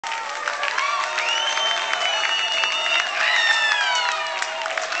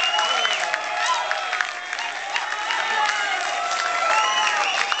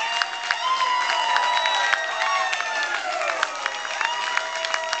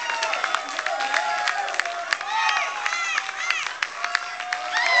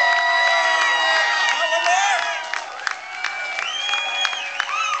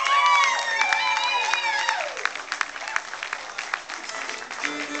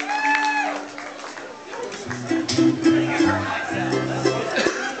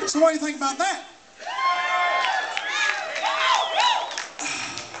So what do you think about that?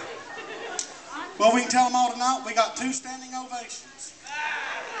 Well, we can tell them all tonight. We got 2 standing ovations.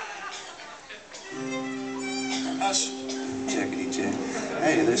 Hush. Checkity check.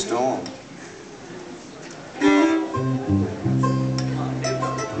 Hey, they're storm.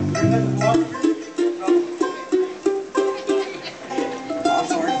 I'm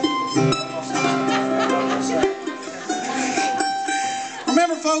sorry.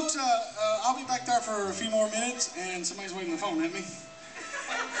 Remember, folks, I'll be back there for a few more minutes, and somebody's waving the phone at me.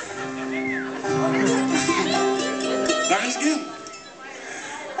 There it is again.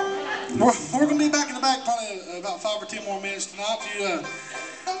 We're going to be back in the back probably about 5 or 10 more minutes tonight.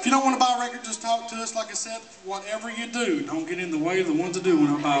 If you don't want to buy a record, just talk to us. Like I said, whatever you do, don't get in the way of the ones that do when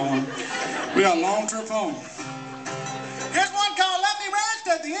I buy one. We got a long trip home. Here's one called Let Me Rest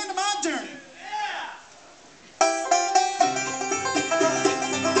at the End of My Journey.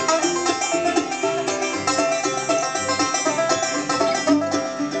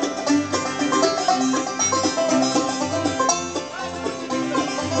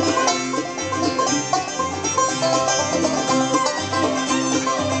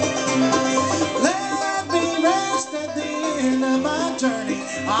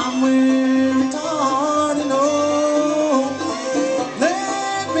 I'm weary, tired, and old.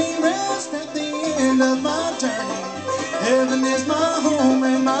 Let me rest at the end of my journey. Heaven is my home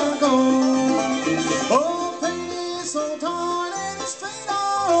and my goal. Oh, pain is so tired and his feet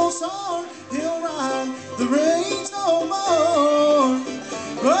are sore. He'll ride the range no more.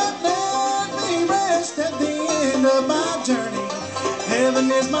 But let me rest at the end of my journey.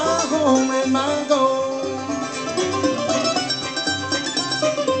 Heaven is my home and my goal.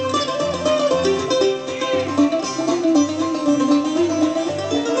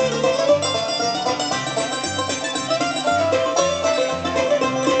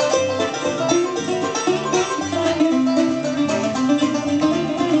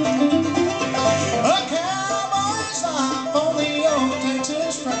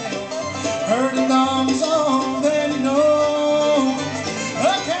 Herding dogs all that he knows.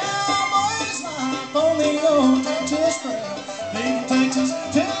 A cowboy's life on the old Texas trail, leaving Texas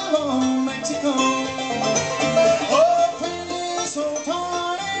to old Mexico. Oh, Penny is so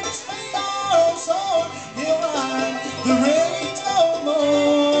tired and his feet are sore. He'll ride the range no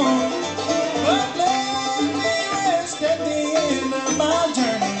more. But let me rest at the end of my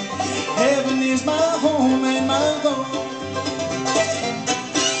journey. Heaven is my home and my goal.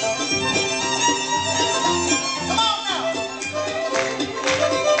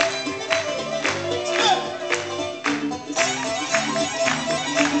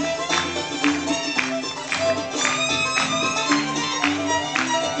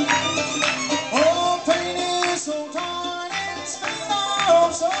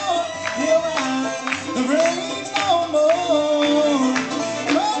 So he'll ride the range no more.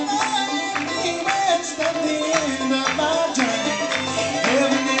 But let me rest at the end of my journey.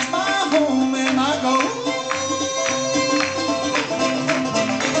 Heaven is my home and my goal.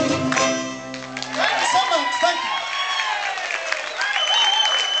 Thank you so much. Thank you.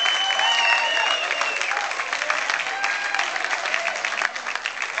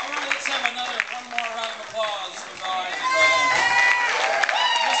 All right, let's have one more round of applause for guys.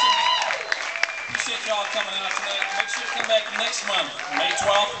 Appreciate y'all coming out tonight. Make sure to come back next month, May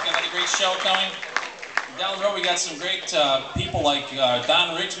 12th. We've got another great show coming. Down the road, we got some great people like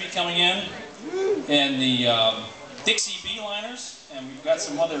Don Rigsby coming in, and the Dixie Beeliners, and we've got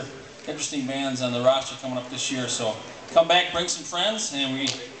some other interesting bands on the roster coming up this year. So come back, bring some friends, and we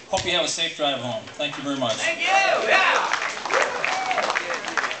hope you have a safe drive home. Thank you very much. Thank you. Yeah.